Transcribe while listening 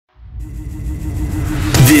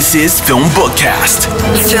This is FilmBookCast.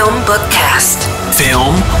 FilmBookCast.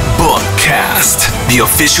 FilmBookCast, the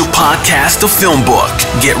official podcast of FilmBook.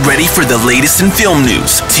 Get ready for the latest in film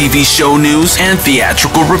news, TV show news, and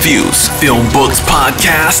theatrical reviews. FilmBook's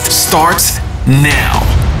podcast starts now.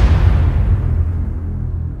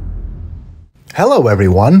 Hello,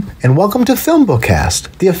 everyone, and welcome to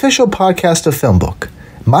FilmBookCast, the official podcast of FilmBook.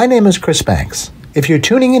 My name is Chris Banks. If you're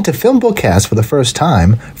tuning into FilmBookCast for the first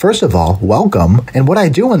time, first of all, welcome, and what I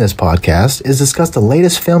do on this podcast is discuss the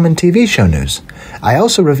latest film and TV show news. I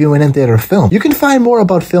also review an in-theater film. You can find more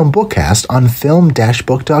about FilmBookCast on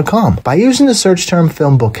film-book.com by using the search term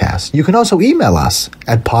FilmBookCast. You can also email us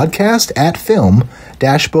at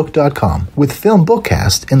podcast@film-book.com with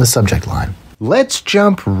FilmBookCast in the subject line. Let's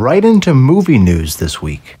jump right into movie news this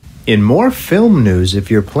week. In more film news,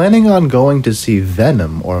 if you're planning on going to see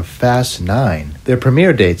Venom or Fast 9, their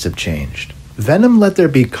premiere dates have changed. Venom Let There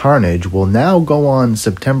Be Carnage will now go on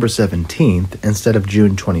September 17th instead of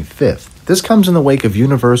June 25th. This comes in the wake of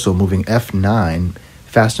Universal moving F9,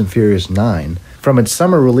 Fast and Furious 9, from its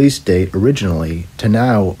summer release date originally to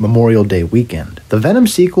now Memorial Day weekend. The Venom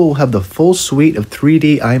sequel will have the full suite of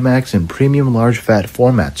 3D IMAX and premium large fat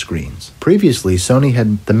format screens. Previously, Sony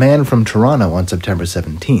had The Man from Toronto on September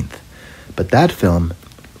 17th, but that film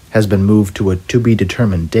has been moved to a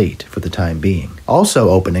to-be-determined date for the time being. Also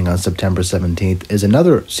opening on September 17th is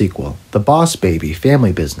another sequel, The Boss Baby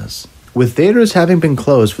Family Business. With theaters having been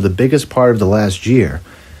closed for the biggest part of the last year,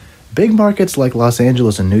 big markets like Los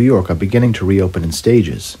Angeles and New York are beginning to reopen in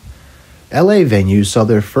stages. LA venues saw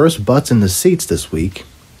their first butts in the seats this week,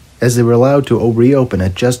 as they were allowed to reopen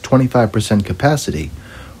at just 25% capacity,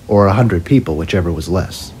 or 100 people, whichever was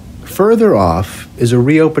less. Further off is a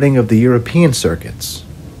reopening of the European circuits.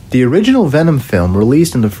 The original Venom film,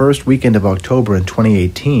 released in the first weekend of October in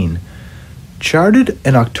 2018, charted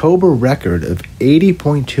an October record of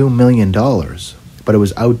 $80.2 million, but it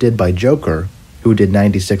was outdid by Joker, who did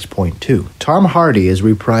 96.2. Tom Hardy is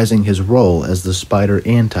reprising his role as the Spider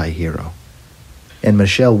anti-hero. And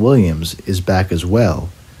Michelle Williams is back as well,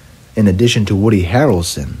 in addition to Woody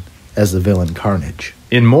Harrelson as the villain Carnage.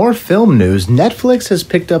 In more film news, Netflix has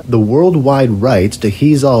picked up the worldwide rights to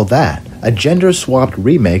He's All That, a gender-swapped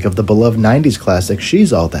remake of the beloved 90s classic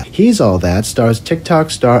She's All That. He's All That stars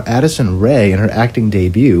TikTok star Addison Rae in her acting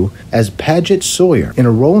debut as Paget Sawyer, in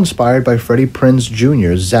a role inspired by Freddie Prinze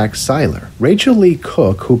Jr.'s Zach Seiler. Rachel Lee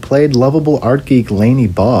Cook, who played lovable art geek Lainey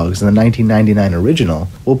Boggs in the 1999 original,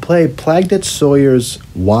 will play Paget Sawyer's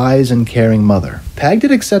wise and caring mother.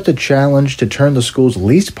 Paget accepts a challenge to turn the school's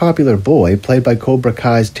least popular boy, played by Cobra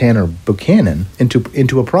Kai's Tanner Buchanan,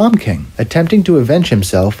 into a prom king, attempting to avenge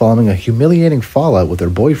himself following a humiliating fallout with her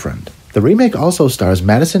boyfriend. The remake also stars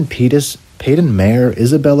Madison Pettis, Peyton Mayer,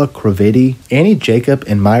 Isabella Cravati, Annie Jacob,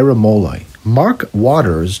 and Myra Molloy. Mark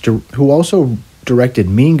Waters, who also directed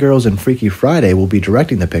Mean Girls and Freaky Friday, will be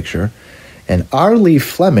directing the picture, and R. Lee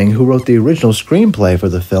Fleming, who wrote the original screenplay for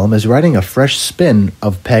the film, is writing a fresh spin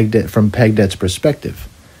of from Pegdet's perspective.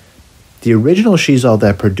 The original She's All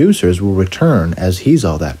That producers will return as He's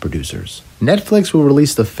All That producers. Netflix will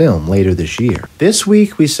release the film later this year. This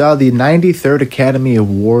week, we saw the 93rd Academy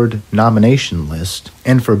Award nomination list,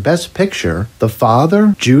 and for Best Picture, The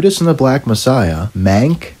Father, Judas and the Black Messiah,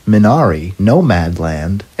 Mank, Minari,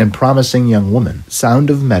 Nomadland, and Promising Young Woman,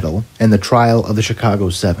 Sound of Metal, and The Trial of the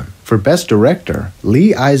Chicago 7. For Best Director,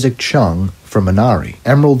 Lee Isaac Chung for Minari,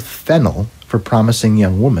 Emerald Fennell for Promising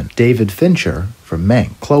Young Woman, David Fincher for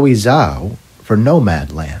Mank, Chloé Zhao for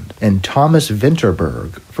Nomadland, and Thomas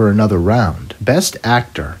Vinterberg for Another Round. Best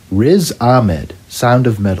Actor, Riz Ahmed, Sound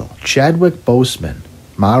of Metal, Chadwick Boseman,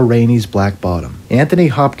 Ma Rainey's Black Bottom, Anthony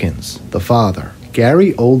Hopkins, The Father,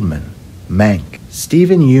 Gary Oldman, Mank,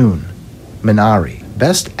 Stephen Yeun, Minari.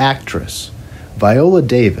 Best Actress, Viola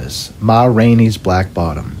Davis, Ma Rainey's Black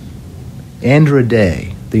Bottom, Andra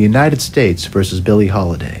Day, The United States vs. Billie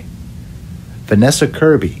Holiday, Vanessa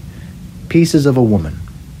Kirby, Pieces of a Woman,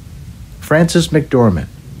 Frances McDormand,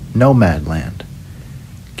 Nomadland,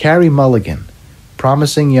 Carey Mulligan,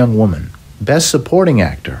 Promising Young Woman. Best Supporting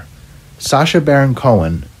Actor, Sacha Baron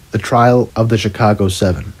Cohen, The Trial of the Chicago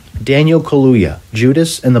 7, Daniel Kaluuya,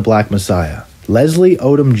 Judas and the Black Messiah, Leslie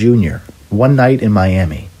Odom Jr., One Night in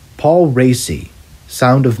Miami, Paul Raci,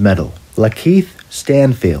 Sound of Metal, Lakeith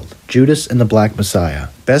Stanfield, Judas and the Black Messiah.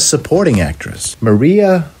 Best Supporting Actress,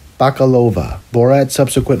 Maria Bakalova, Borat's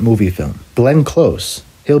subsequent movie film, Glenn Close,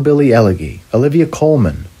 Hillbilly Elegy, Olivia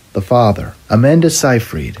Colman, The Father, Amanda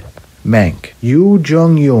Seyfried, Mank, Yoo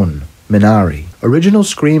Jung-yoon, Minari. Original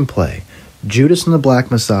Screenplay, Judas and the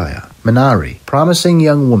Black Messiah, Minari. Promising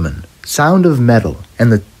Young Woman, Sound of Metal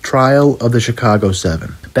and the Trial of the Chicago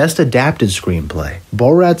 7. Best Adapted Screenplay,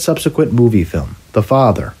 Borat's subsequent movie film, The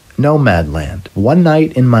Father, Nomadland, One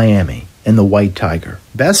Night in Miami, and The White Tiger.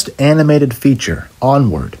 Best Animated Feature,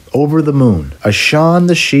 Onward, Over the Moon, A Shaun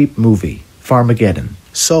the Sheep Movie, Farmageddon,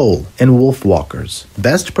 Soul, and Wolfwalkers.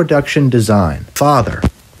 Best Production Design, Father,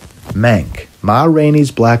 Mank, Ma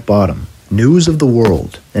Rainey's Black Bottom, News of the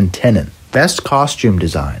World, and Tenet. Best Costume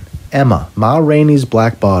Design, Emma, Ma Rainey's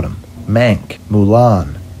Black Bottom, Mank,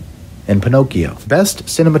 Mulan, and Pinocchio. Best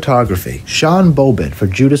Cinematography, Sean Bobbitt for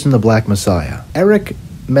Judas and the Black Messiah, Eric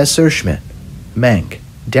Messerschmidt, Mank,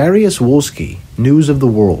 Darius Wolski, News of the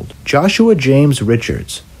World, Joshua James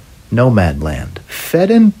Richards, Nomadland,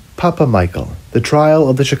 Fedin Papamichael, The Trial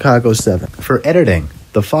of the Chicago 7. For Editing,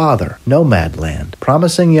 The Father, Nomadland,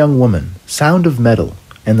 Promising Young Woman, Sound of Metal,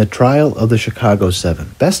 and The Trial of the Chicago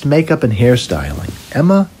 7. Best Makeup and Hairstyling,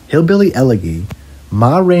 Emma, Hillbilly Elegy,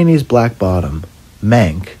 Ma Rainey's Black Bottom,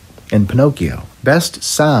 Mank, and Pinocchio. Best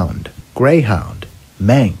Sound, Greyhound,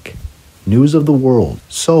 Mank, News of the World,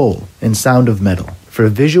 Soul, and Sound of Metal. For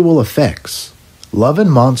Visual Effects, Love and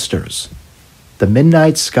Monsters, The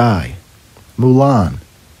Midnight Sky, Mulan,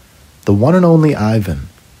 The One and Only Ivan,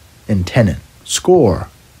 and Tenet. Score,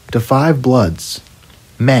 To Five Bloods,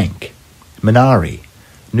 Mank, Minari,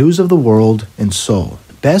 News of the World, and Soul.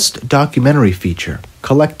 Best Documentary Feature,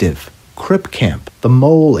 Collective, Crip Camp, The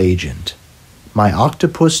Mole Agent, My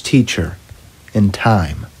Octopus Teacher, and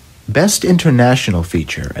Time. Best International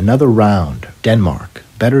Feature, Another Round, Denmark,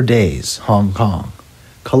 Better Days, Hong Kong.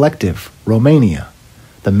 Collective, Romania,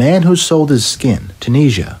 The Man Who Sold His Skin,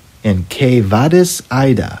 Tunisia, and K. Vadis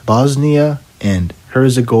Ida, Bosnia and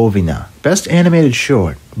Herzegovina. Best Animated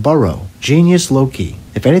Short, Burrow, Genius Loki,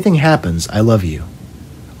 If Anything Happens, I Love You.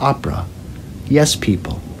 Opera, Yes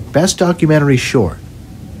People. Best Documentary Short,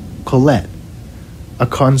 Colette, A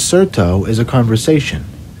Concerto is a Conversation,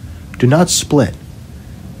 Do Not Split,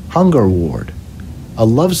 Hunger Ward, A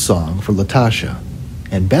Love Song for Latasha,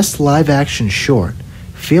 and Best Live Action Short,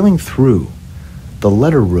 Feeling Through, The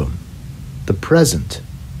Letter Room, The Present,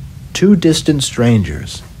 Two Distant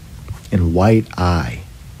Strangers, and White Eye.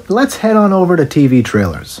 Let's head on over to TV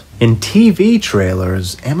trailers. In TV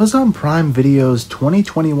trailers, Amazon Prime Video's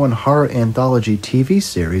 2021 horror anthology TV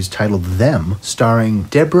series titled Them, starring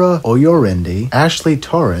Deborah Oyorinde, Ashley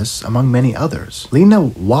Torres, among many others. Lena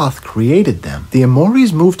Wath created Them. The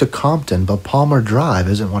Amoris moved to Compton, but Palmer Drive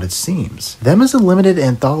isn't what it seems. Them is a limited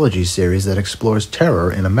anthology series that explores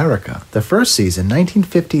terror in America. The first season,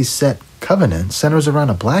 1950s set Covenant, centers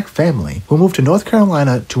around a black family who moved to North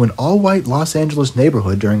Carolina to an all-white Los Angeles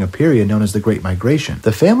neighborhood during a period known as the Great Migration.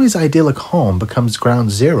 The family's idyllic home becomes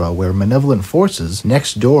ground zero where malevolent forces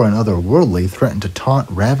next door and otherworldly threaten to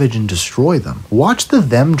taunt, ravage, and destroy them. Watch the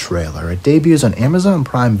Them trailer. It debuts on Amazon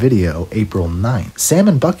Prime Video April 9th. Sam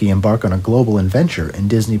and Bucky embark on a global adventure in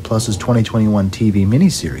Disney Plus's 2021 TV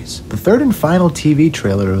miniseries. The third and final TV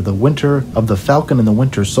trailer of the Falcon and the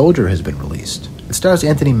Winter Soldier has been released. It stars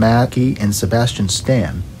Anthony Mackie and Sebastian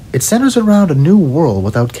Stan. It centers around a new world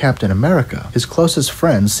without Captain America. His closest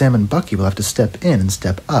friends, Sam and Bucky, will have to step in and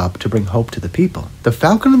step up to bring hope to the people. The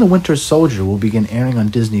Falcon and the Winter Soldier will begin airing on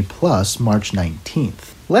Disney Plus March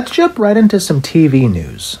 19th. Let's jump right into some TV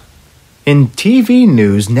news. In TV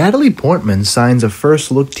news, Natalie Portman signs a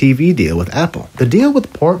first-look TV deal with Apple. The deal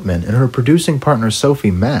with Portman and her producing partner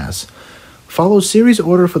Sophie Mass follows series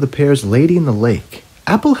order for the pair's Lady in the Lake.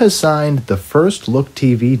 Apple has signed the first-look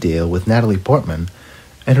TV deal with Natalie Portman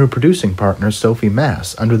and her producing partner Sophie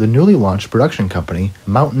Mass under the newly launched production company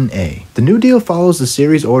Mountain A. The new deal follows the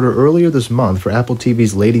series order earlier this month for Apple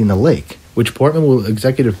TV's Lady in the Lake, which Portman will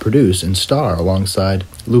executive produce and star alongside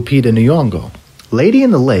Lupita Nyong'o. Lady in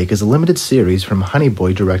the Lake is a limited series from Honey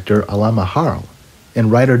Boy director Alama Harl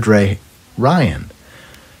and writer Dre Ryan.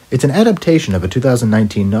 It's an adaptation of a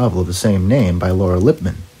 2019 novel of the same name by Laura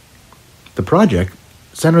Lippman. The project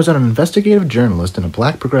centers on an investigative journalist and a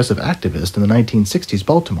black progressive activist in the 1960s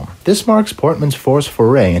Baltimore. This marks Portman's first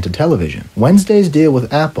foray into television. Wednesday's deal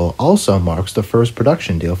with Apple also marks the first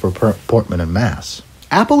production deal for Portman and Mass.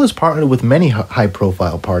 Apple has partnered with many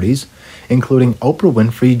high-profile parties, including Oprah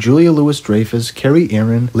Winfrey, Julia Louis-Dreyfus, Kerry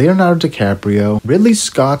Ehrin, Leonardo DiCaprio, Ridley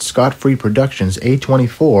Scott, Scott-Free Productions,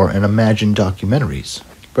 A24, and Imagine Documentaries.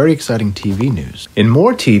 Very exciting TV news. In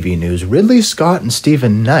more TV news, Ridley Scott and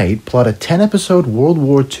Stephen Knight plot a 10-episode World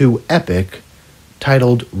War II epic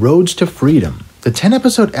titled Roads to Freedom. The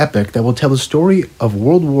 10-episode epic that will tell the story of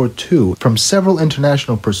World War II from several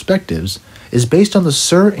international perspectives is based on the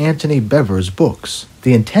Sir Anthony Bevers's books.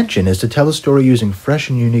 The intention is to tell a story using fresh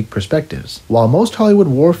and unique perspectives. While most Hollywood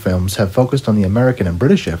war films have focused on the American and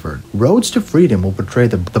British effort, Roads to Freedom will portray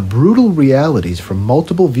the brutal realities from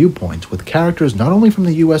multiple viewpoints with characters not only from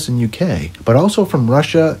the US and UK, but also from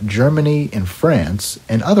Russia, Germany, and France,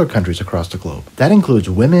 and other countries across the globe. That includes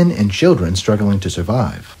women and children struggling to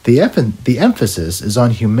survive. The emphasis is on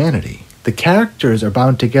humanity. The characters are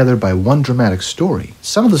bound together by one dramatic story.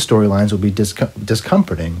 Some of the storylines will be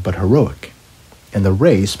discomforting but heroic. And the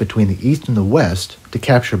race between the East and the West to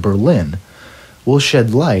capture Berlin will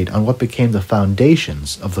shed light on what became the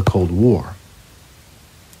foundations of the Cold War.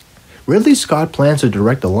 Ridley Scott plans to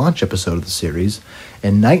direct the launch episode of the series,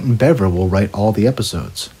 and Knight and Bever will write all the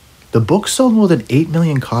episodes. The book sold more than 8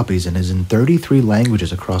 million copies and is in 33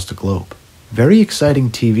 languages across the globe. Very exciting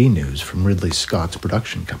TV news from Ridley Scott's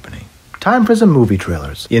production company. Time for some movie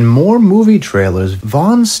trailers. In more movie trailers,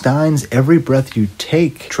 Vaughn Stein's Every Breath You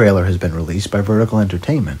Take trailer has been released by Vertical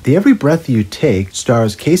Entertainment. The Every Breath You Take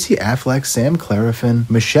stars Casey Affleck, Sam Claflin,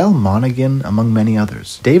 Michelle Monaghan, among many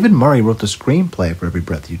others. David Murray wrote the screenplay for Every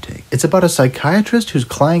Breath You Take. It's about a psychiatrist whose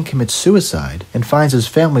client commits suicide and finds his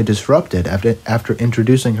family disrupted after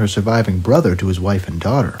introducing her surviving brother to his wife and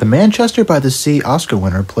daughter. The Manchester by the Sea Oscar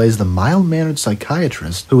winner plays the mild-mannered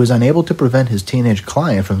psychiatrist who is unable to prevent his teenage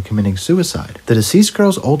client from committing suicide. The deceased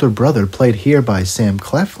girl's older brother, played here by Sam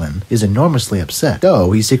Claflin, is enormously upset.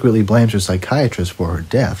 Though he secretly blames her psychiatrist for her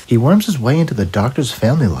death, he worms his way into the doctor's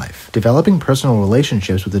family life, developing personal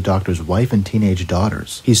relationships with the doctor's wife and teenage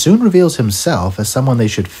daughters. He soon reveals himself as someone they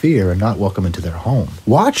should fear and not welcome into their home.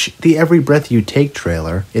 Watch the Every Breath You Take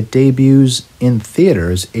trailer. It debuts in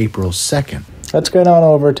theaters April 2nd. Let's get on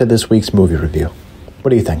over to this week's movie review. What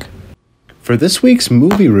do you think? For this week's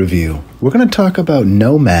movie review, we're going to talk about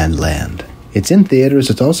Nomadland. It's in theaters.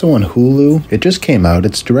 It's also on Hulu. It just came out.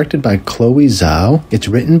 It's directed by Chloé Zhao. It's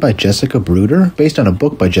written by Jessica Bruder, based on a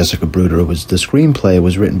book by Jessica Bruder. The screenplay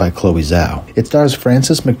was written by Chloé Zhao. It stars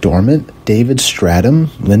Frances McDormand, David Strathairn,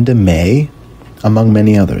 Linda May, among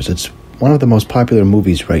many others. It's one of the most popular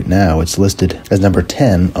movies right now. It's listed as number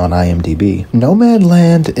 10 on IMDb.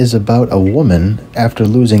 Nomadland is about a woman after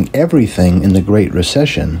losing everything in the Great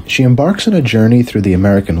Recession. She embarks on a journey through the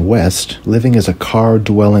American West, living as a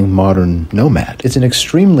car-dwelling modern nomad. It's an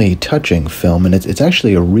extremely touching film, and it's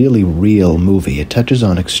actually a really real movie. It touches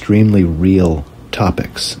on extremely real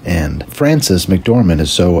topics, and Frances McDormand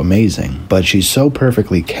is so amazing, but she's so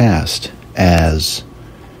perfectly cast as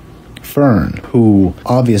Fern, who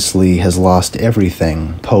obviously has lost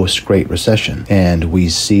everything post-Great Recession, and we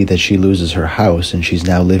see that she loses her house and she's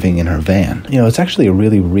now living in her van. You know, it's actually a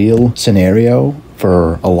really real scenario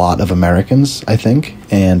for a lot of Americans, I think,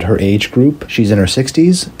 and her age group. She's in her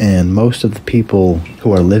 60s, and most of the people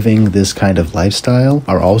who are living this kind of lifestyle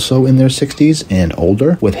are also in their 60s and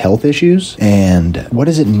older with health issues. And what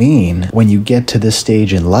does it mean when you get to this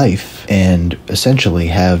stage in life and essentially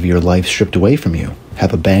have your life stripped away from you?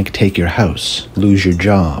 Have a bank take your house, lose your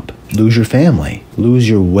job, lose your family, lose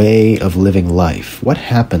your way of living life. What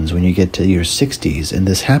happens when you get to your 60s and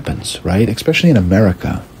this happens, right? Especially in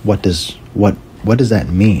America. What does that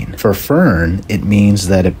mean? For Fern, it means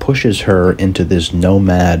that it pushes her into this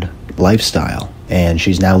nomad lifestyle, and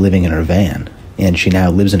she's now living in her van, and she now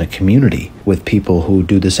lives in a community with people who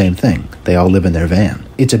do the same thing. They all live in their van.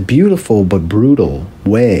 It's a beautiful but brutal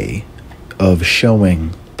way of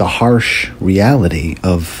showing the harsh reality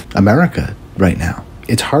of America right now.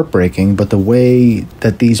 It's heartbreaking, but the way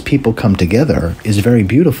that these people come together is very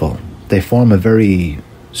beautiful. They form a very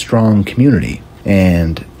strong community,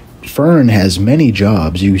 and Fern has many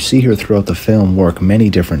jobs. You see her throughout the film work many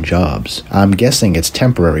different jobs. I'm guessing it's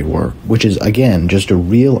temporary work, which is, again, just a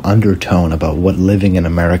real undertone about what living in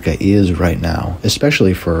America is right now,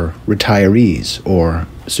 especially for retirees or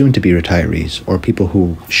soon-to-be retirees or people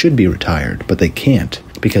who should be retired, but they can't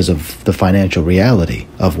because of the financial reality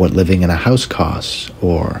of what living in a house costs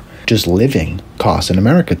or just living costs in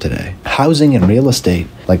America today. Housing and real estate,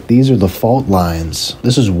 like, these are the fault lines.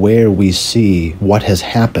 This is where we see what has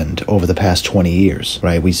happened over the past 20 years,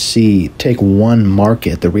 right? We see, take one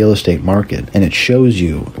market, the real estate market, and it shows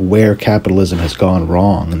you where capitalism has gone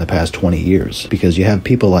wrong in the past 20 years. Because you have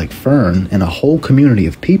people like Fern and a whole community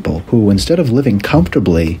of people who, instead of living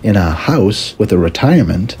comfortably in a house with a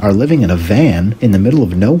retirement, are living in a van in the middle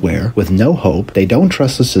of nowhere with no hope. They don't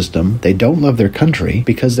trust the system. They don't love their country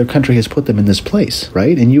because their country has put them in this place,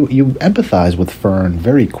 right? And you empathize with Fern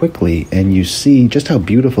very quickly, and you see just how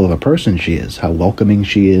beautiful of a person she is, how welcoming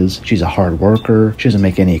she is. She's a hard worker. She doesn't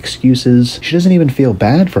make any excuses. She doesn't even feel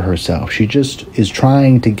bad for herself. She just is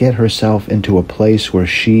trying to get herself into a place where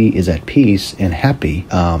she is at peace and happy,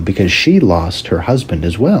 because she lost her husband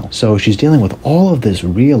as well. So she's dealing with all of this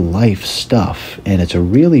real life stuff, and it's a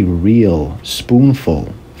really real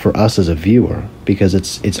spoonful for us as a viewer, because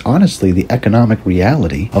it's honestly the economic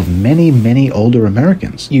reality of many older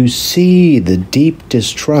Americans. You see the deep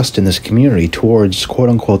distrust in this community towards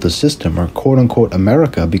quote-unquote the system, or quote-unquote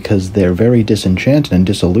America, because they're very disenchanted and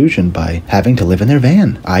disillusioned by having to live in their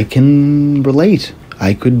van. I can relate.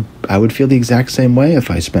 I would feel the exact same way if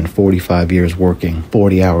I spent 45 years working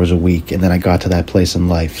 40 hours a week, and then I got to that place in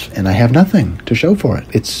life and I have nothing to show for it.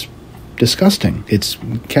 It's disgusting. It's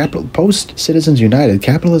post Citizens United,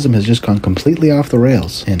 capitalism has just gone completely off the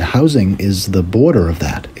rails, and housing is the border of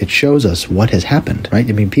that. It shows us what has happened, right?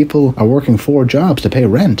 I mean, people are working 4 jobs to pay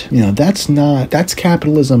rent. That's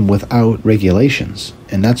capitalism without regulations.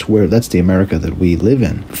 And that's the America that we live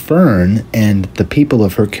in. Fern and the people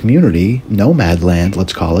of her community, Nomadland,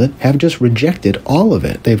 let's call it, have just rejected all of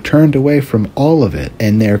it. They've turned away from all of it,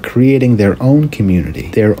 and they're creating their own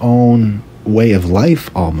community, their own way of life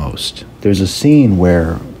almost. There's a scene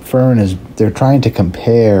where they're trying to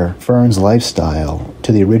compare Fern's lifestyle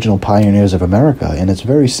to the original pioneers of America, and it's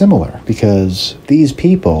very similar, because these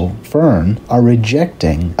people, Fern, are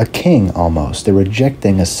rejecting a king almost. They're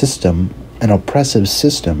rejecting a system, an oppressive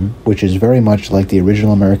system, which is very much like the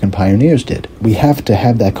original American pioneers did. We have to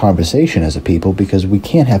have that conversation as a people, because we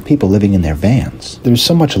can't have people living in their vans. There's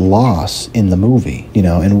so much loss in the movie,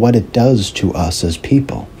 and what it does to us as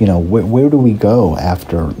people. Where do we go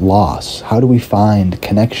after loss? How do we find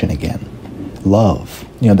connection again? Love.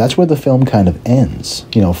 That's where the film kind of ends.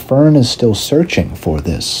 Fern is still searching for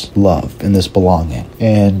this love and this belonging.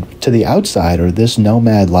 And to the outsider, this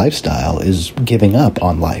nomad lifestyle is giving up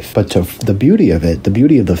on life. But the beauty of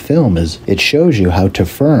the film is it shows you how to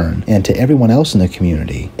Fern and to everyone else in the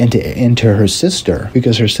community, and to her sister,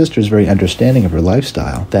 because her sister is very understanding of her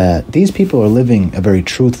lifestyle, that these people are living a very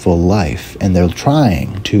truthful life, and they're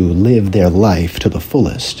trying to live their life to the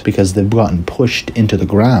fullest, because they've gotten pushed into the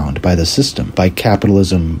ground by the system, by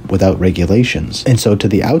capitalism without regulations. And so to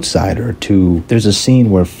the outsider, there's a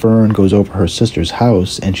scene where Fern goes over her sister's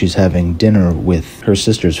house, and she's having dinner with her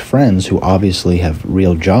sister's friends who obviously have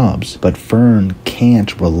real jobs, but Fern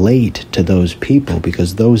can't relate to those people,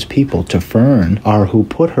 because those people to Fern are who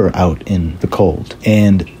put her out in the cold.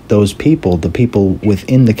 And those people, the people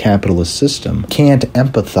within the capitalist system, can't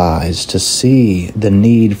empathize to see the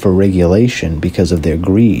need for regulation because of their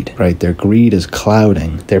greed, right? Their greed is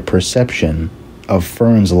clouding their perception of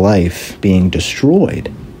Fern's life being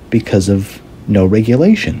destroyed because of no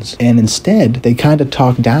regulations. And instead, they kind of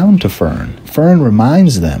talk down to Fern. Fern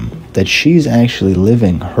reminds them that she's actually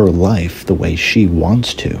living her life the way she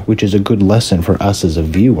wants to, which is a good lesson for us as a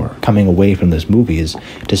viewer coming away from this movie, is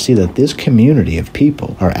to see that this community of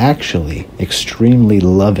people are actually extremely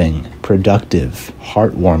loving, productive,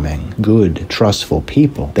 heartwarming, good, trustful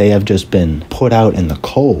people. They have just been put out in the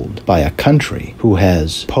cold by a country who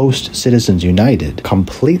has, post-Citizens United,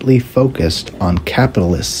 completely focused on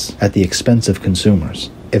capitalists at the expense of consumers.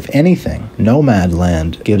 If anything,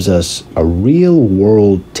 Nomadland gives us a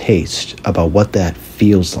real-world taste about what that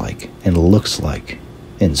feels like and looks like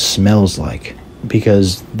and smells like.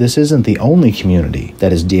 Because this isn't the only community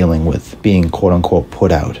that is dealing with being quote-unquote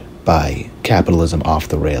put out by capitalism off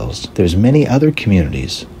the rails. There's many other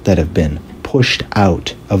communities that have been pushed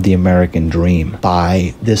out of the American dream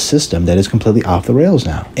by this system that is completely off the rails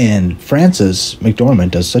now. And Frances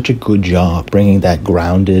McDormand does such a good job bringing that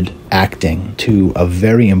grounded acting to a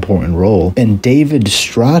very important role. And David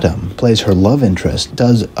Strathairn plays her love interest,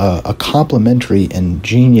 does a complimentary and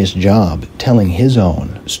genius job telling his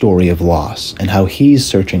own story of loss and how he's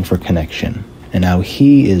searching for connection, and how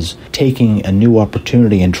he is taking a new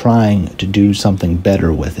opportunity and trying to do something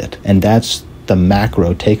better with it. And that's the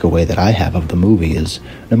macro takeaway that I have of the movie, is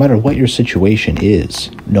no matter what your situation is,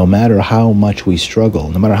 no matter how much we struggle,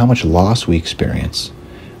 no matter how much loss we experience,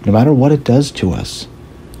 no matter what it does to us,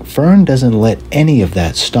 Fern doesn't let any of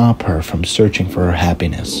that stop her from searching for her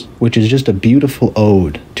happiness, which is just a beautiful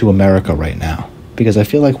ode to America right now. Because I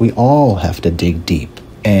feel like we all have to dig deep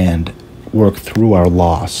and work through our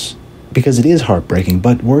loss, because it is heartbreaking,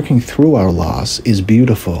 but working through our loss is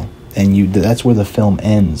beautiful. And that's where the film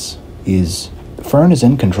ends, is Fern is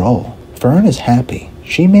in control. Fern is happy.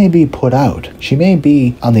 She may be put out. She may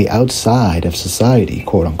be on the outside of society,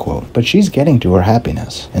 quote unquote, but she's getting to her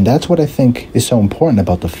happiness. And that's what I think is so important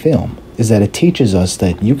about the film. is that it teaches us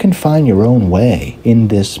that you can find your own way in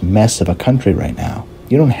this mess of a country right now.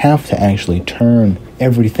 You don't have to actually turn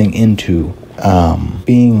everything into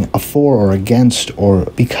being a for or against, or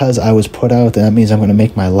because I was put out, that means I'm going to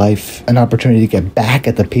make my life an opportunity to get back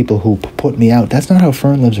at the people who put me out. That's not how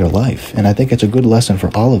Fern lives her life. And I think it's a good lesson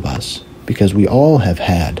for all of us, because we all have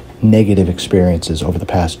had negative experiences over the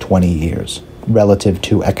past 20 years relative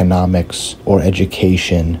to economics or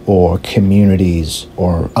education or communities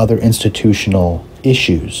or other institutional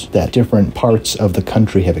issues that different parts of the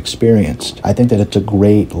country have experienced. I think that it's a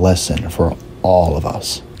great lesson for all of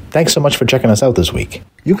us. Thanks so much for checking us out this week.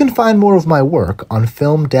 You can find more of my work on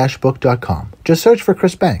film-book.com. Just search for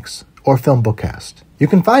Chris Banks or FilmBookCast. You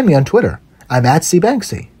can find me on Twitter. I'm at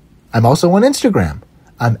CBanksy. I'm also on Instagram.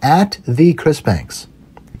 I'm at @TheChrisBanks.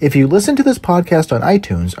 If you listen to this podcast on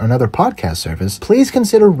iTunes or another podcast service, please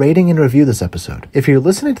consider rating and review this episode. If you're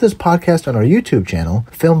listening to this podcast on our YouTube channel,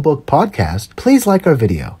 FilmBook Podcast, please like our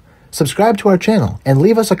video, subscribe to our channel, and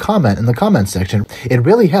leave us a comment in the comments section. It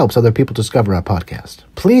really helps other people discover our podcast.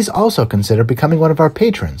 Please also consider becoming one of our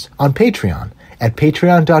patrons on Patreon at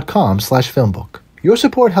patreon.com/filmbook. Your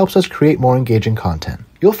support helps us create more engaging content.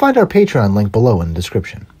 You'll find our Patreon link below in the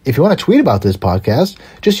description. If you want to tweet about this podcast,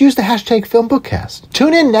 just use the hashtag FilmBookCast.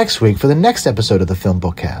 Tune in next week for the next episode of the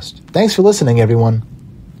FilmBookCast. Thanks for listening, everyone.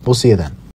 We'll see you then.